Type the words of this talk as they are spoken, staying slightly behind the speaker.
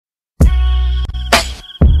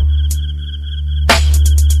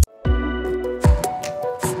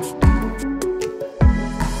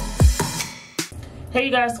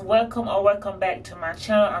guys, welcome or welcome back to my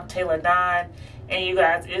channel. I'm Taylor Don, and you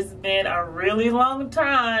guys, it's been a really long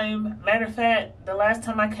time. Matter of fact, the last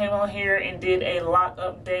time I came on here and did a lock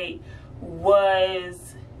update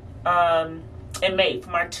was in May for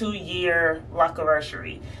my 2-year lock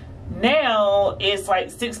anniversary. Now it's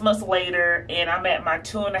like 6 months later and I'm at my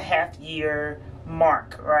 2.5 year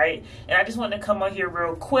mark, right? And I just wanted to come on here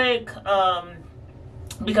real quick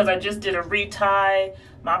because I just did a retie.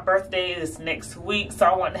 My birthday is next week, so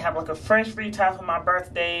I want to have like a fresh retie for my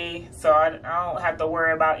birthday, so I don't have to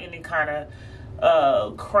worry about any kind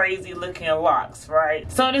of crazy looking locks,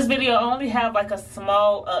 right? So in this video I only have like a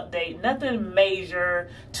small update, nothing major.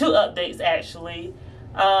 2 updates actually.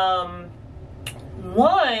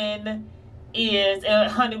 One is,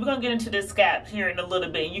 and honey, we're gonna get into this scalp here in a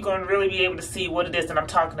little bit and you're gonna really be able to see what it is that I'm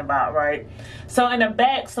talking about, right? So in the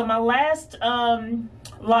back, so my last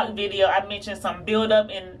lock video I mentioned some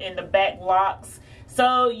buildup in the back locks,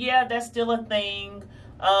 so yeah, that's still a thing.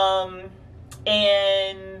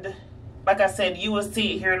 And like I said, you will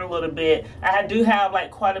see it here in a little bit. I do have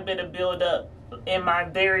like quite a bit of buildup in my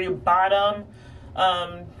very bottom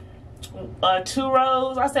 2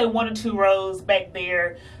 rows. I say 1 or 2 rows back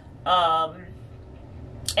there, and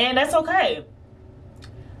that's okay.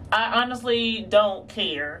 I honestly don't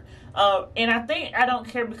care. And I think I don't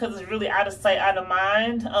care because it's really out of sight, out of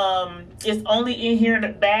mind. It's only in here in the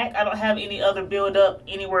back. I don't have any other buildup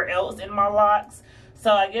anywhere else in my locks.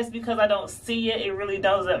 So I guess because I don't see it, it really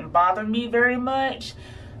doesn't bother me very much.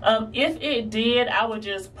 If it did, I would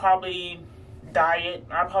just probably dye it.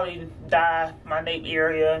 I'd probably dye my nape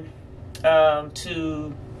area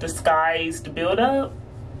to disguise the buildup.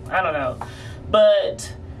 I don't know.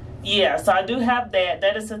 But yeah, so I do have that.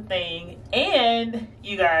 That is a thing. And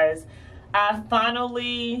you guys, I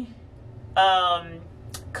finally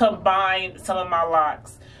combined some of my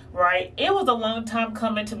locks, right? It was a long time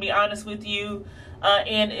coming, to be honest with you.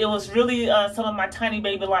 And it was really some of my tiny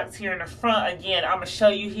baby locks here in the front. Again, I'm going to show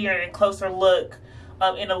you here in a closer look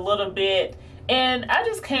in a little bit. And I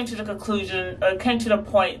just came to the conclusion, came to the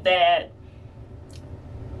point that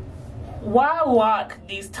why lock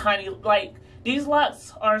these tiny, like, these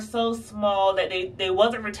locks are so small that they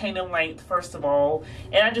wasn't retaining length, first of all.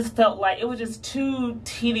 And I just felt like it was just too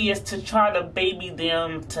tedious to try to baby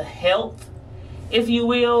them to health, if you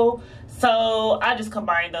will. So I just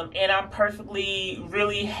combined them and I'm perfectly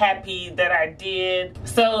really happy that I did.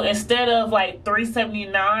 So instead of like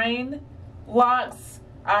 379 locks,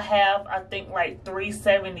 I have, I think, like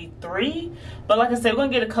 373. But like I said, we're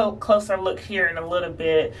gonna get a closer look here in a little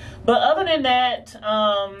bit. But other than that,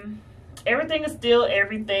 everything is still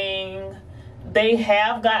everything. They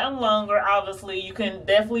have gotten longer, obviously. You can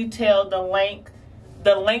definitely tell the length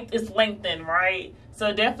is lengthened, right?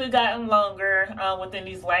 So definitely gotten longer within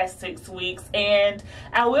these last 6 weeks. And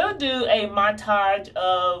I will do a montage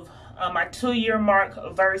of my 2-year mark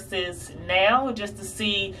versus now, just to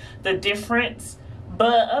see the difference.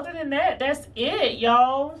 But other than that, that's it,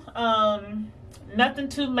 y'all. Nothing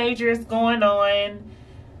too major is going on.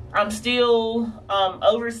 I'm still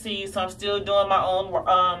overseas, so I'm still doing my own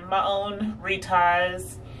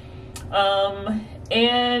reties.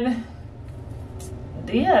 And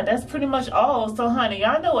yeah, that's pretty much all. So honey,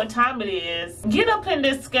 y'all know what time it is. Get up in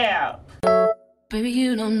this scalp. Baby,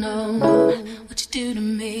 you don't know what you do to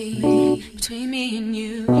me. Between me and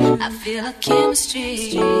you, I feel like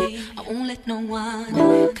chemistry. I won't let no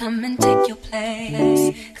one come and take your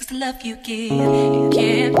place. Cause the love you give, it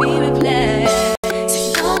can't be replaced.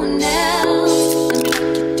 So no one else can do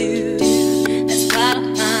like you do. That's why I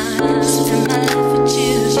don't mind spending my life with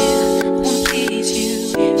you. I wanna please you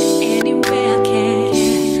in any way I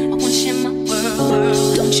can. I wanna share my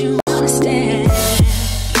world, don't you understand?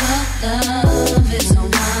 Your love is a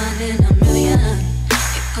 1 in a million.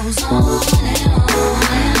 It goes on and on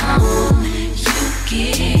and on. You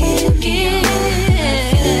give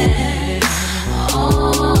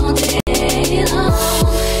all day long.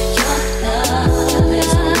 Your love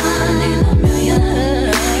is a 1 in a million.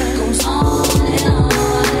 It goes on and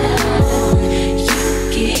on and on. You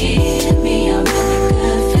give me a really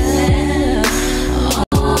good feeling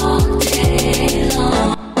all day long.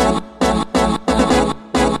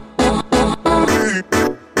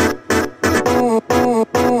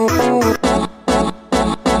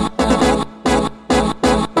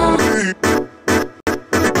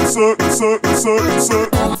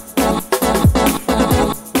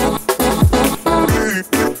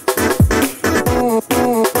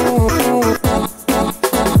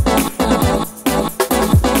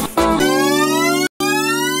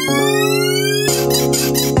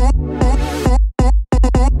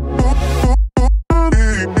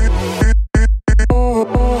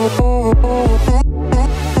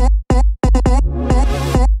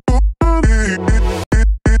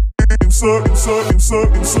 Turn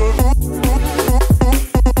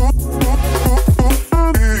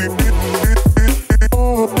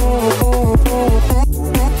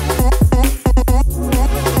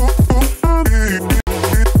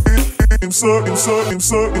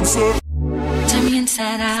me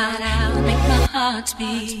inside out, make my heart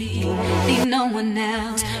beat. Need no one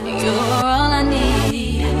else, you're all I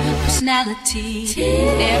need. Personality,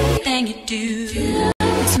 everything you do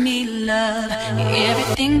makes me love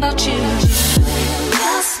everything about you.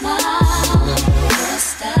 Your smile, your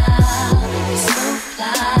style is so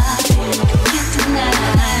fly. I can't deny,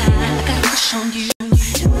 I got a crush on you.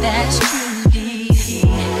 That's truly,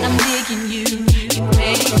 I'm digging you. You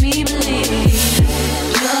make me believe.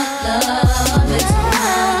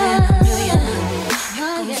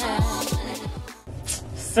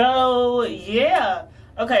 So yeah,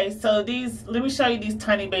 okay, so these, let me show you these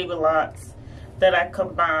tiny baby locs that I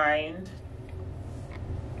combined.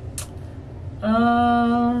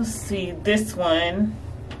 Let's see, this one,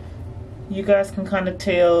 you guys can kind of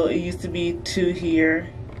tell it used to be two here.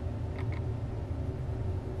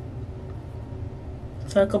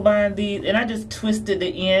 So I combined these and I just twisted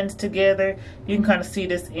the ends together. You can kind of see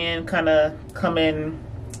this end kind of coming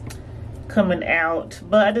out,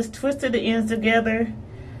 but I just twisted the ends together.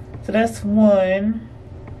 So that's one.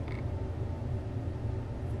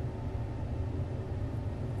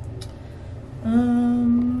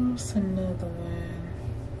 What's another one?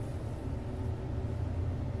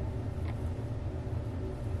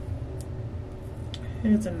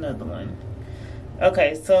 Here's another one.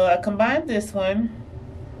 Okay, so I combined this one.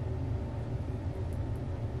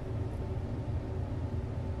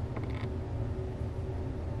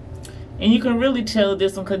 And you can really tell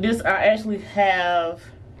this one, because this, I actually have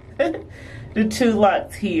the two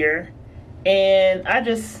locs here. And I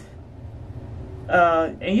just,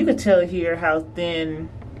 and you can tell here how thin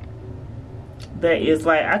that is.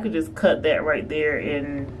 Like, I could just cut that right there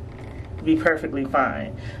and be perfectly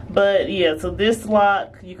fine. But yeah, so this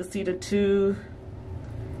loc, you can see the two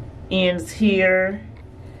ends here.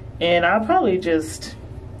 And I'll probably just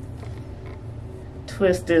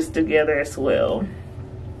twist this together as well.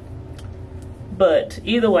 But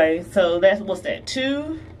either way, so that's, what's that,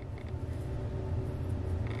 2?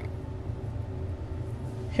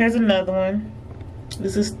 Here's another one.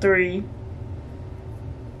 This is 3.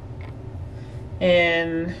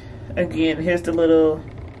 And again, here's the little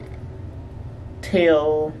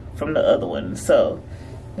tail from the other one. So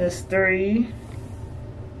there's 3.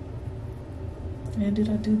 And did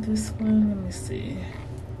I do this one? Let me see.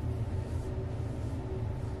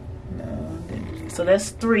 No, I didn't do this. So that's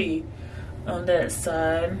 3. On that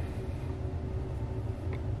side.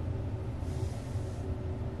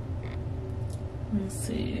 Let's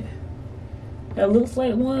see. That looks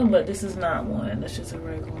like one, but this is not one. That's just a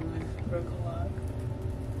regular one. Regular loc.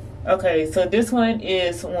 Okay, so this one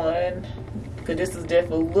is 1. Because this is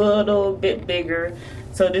definitely a little bit bigger.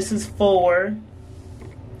 So this is 4.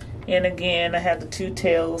 And again, I have the 2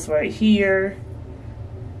 tails right here.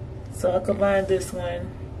 So I'll combine this one.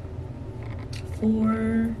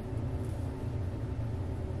 4.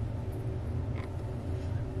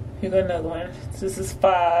 Here go another one. So this is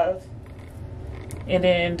 5. And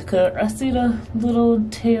then I see the little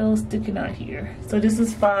tail sticking out here. So this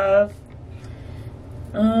is 5.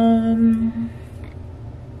 And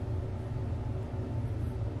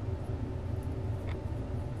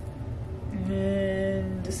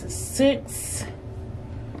this is 6.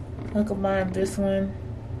 I'll combine this one.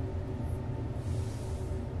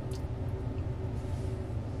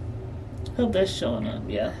 Hope that's showing up.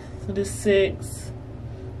 Yeah. So this 6.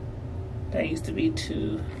 That used to be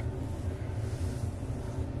 2.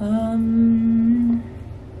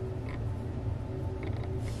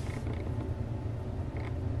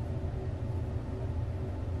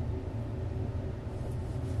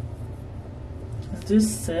 Is this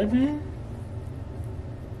 7?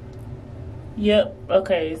 Yep.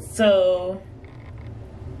 Okay. So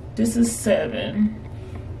this is 7.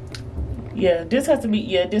 Yeah. This has to be.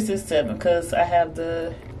 Yeah. This is 7 because I have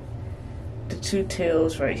the 2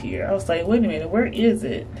 tails right here. I was like, wait a minute, where is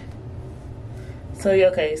it? So yeah,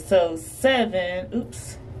 okay, so 7,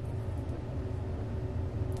 oops.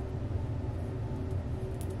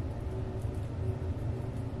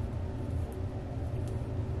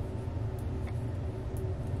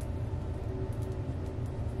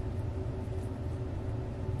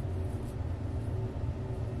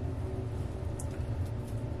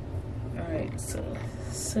 All right, so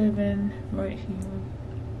 7 right here.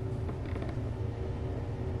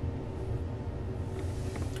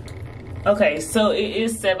 Okay, so it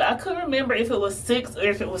is 7. I couldn't remember if it was 6 or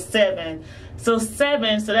if it was 7. So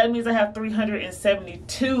 7, so that means I have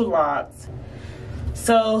 372 locs.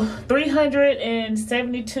 So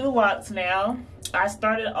 372 locs now. I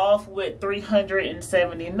started off with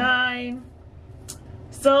 379.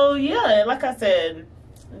 So yeah, like I said,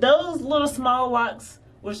 those little small locs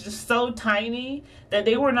was just so tiny that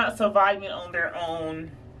they were not surviving on their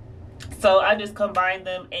own. So I just combined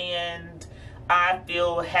them, and I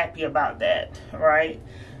feel happy about that, right?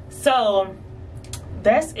 So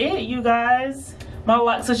that's it, you guys. My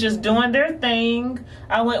locs are just doing their thing.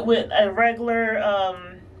 I went with a regular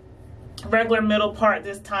middle part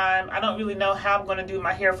this time. I don't really know how I'm going to do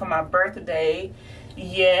my hair for my birthday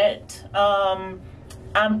yet.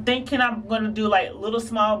 I'm thinking I'm going to do like little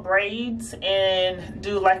small braids and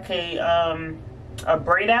do like a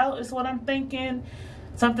braid out is what I'm thinking.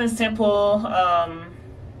 Something simple.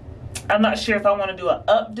 I'm not sure if I want to do an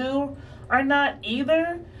updo or not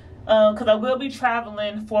either, because I will be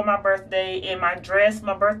traveling for my birthday, and my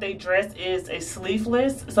birthday dress is a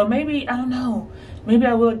sleeveless, so maybe, I don't know, maybe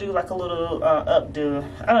I will do like a little updo.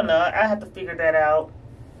 I don't know, I have to figure that out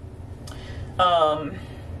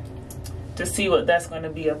to see what that's going to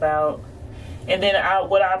be about. And then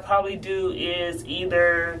what I'll probably do is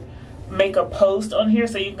either make a post on here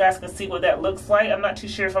so you guys can see what that looks like. I'm not too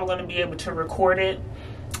sure if I'm going to be able to record it,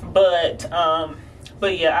 but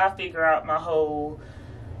yeah, I'll figure out my whole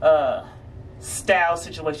style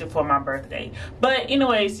situation for my birthday. But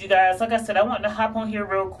anyways, you guys, like I said, I wanted to hop on here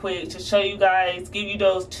real quick to show you guys, give you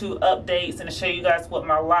those 2 updates, and to show you guys what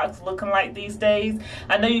my locs looking like these days.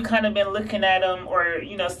 I know you kind of been looking at them, or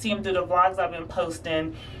you know, see them through the vlogs I've been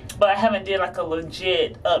posting, but I haven't did like a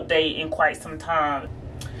legit update in quite some time.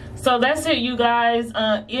 So that's it, you guys.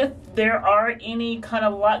 If there are any kind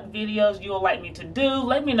of loc videos you would like me to do,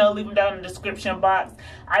 let me know. Leave them down in the description box.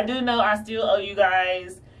 I do know I still owe you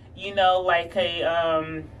guys, you know, like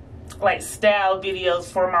a like style videos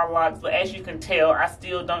for my locs, but as you can tell, I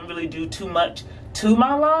still don't really do too much to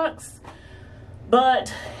my locs.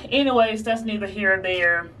 But anyways, that's neither here or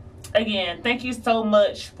there. Again, thank you so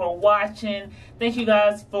much for watching. Thank you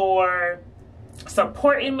guys for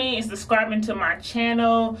supporting me and subscribing to my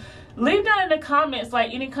channel. Leave down in the comments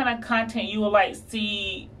like any kind of content you would like to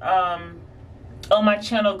see on my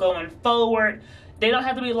channel going forward. They don't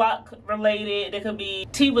have to be loc related. They could be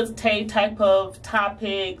tea with Tay type of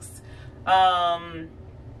topics, like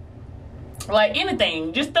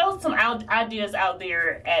anything. Just throw some ideas out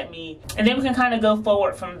there at me, and then we can kind of go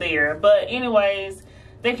forward from there. But anyways,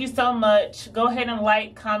 thank you so much. Go ahead and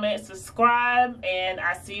like, comment, subscribe, and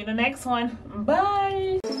I'll see you in the next one.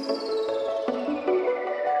 Bye.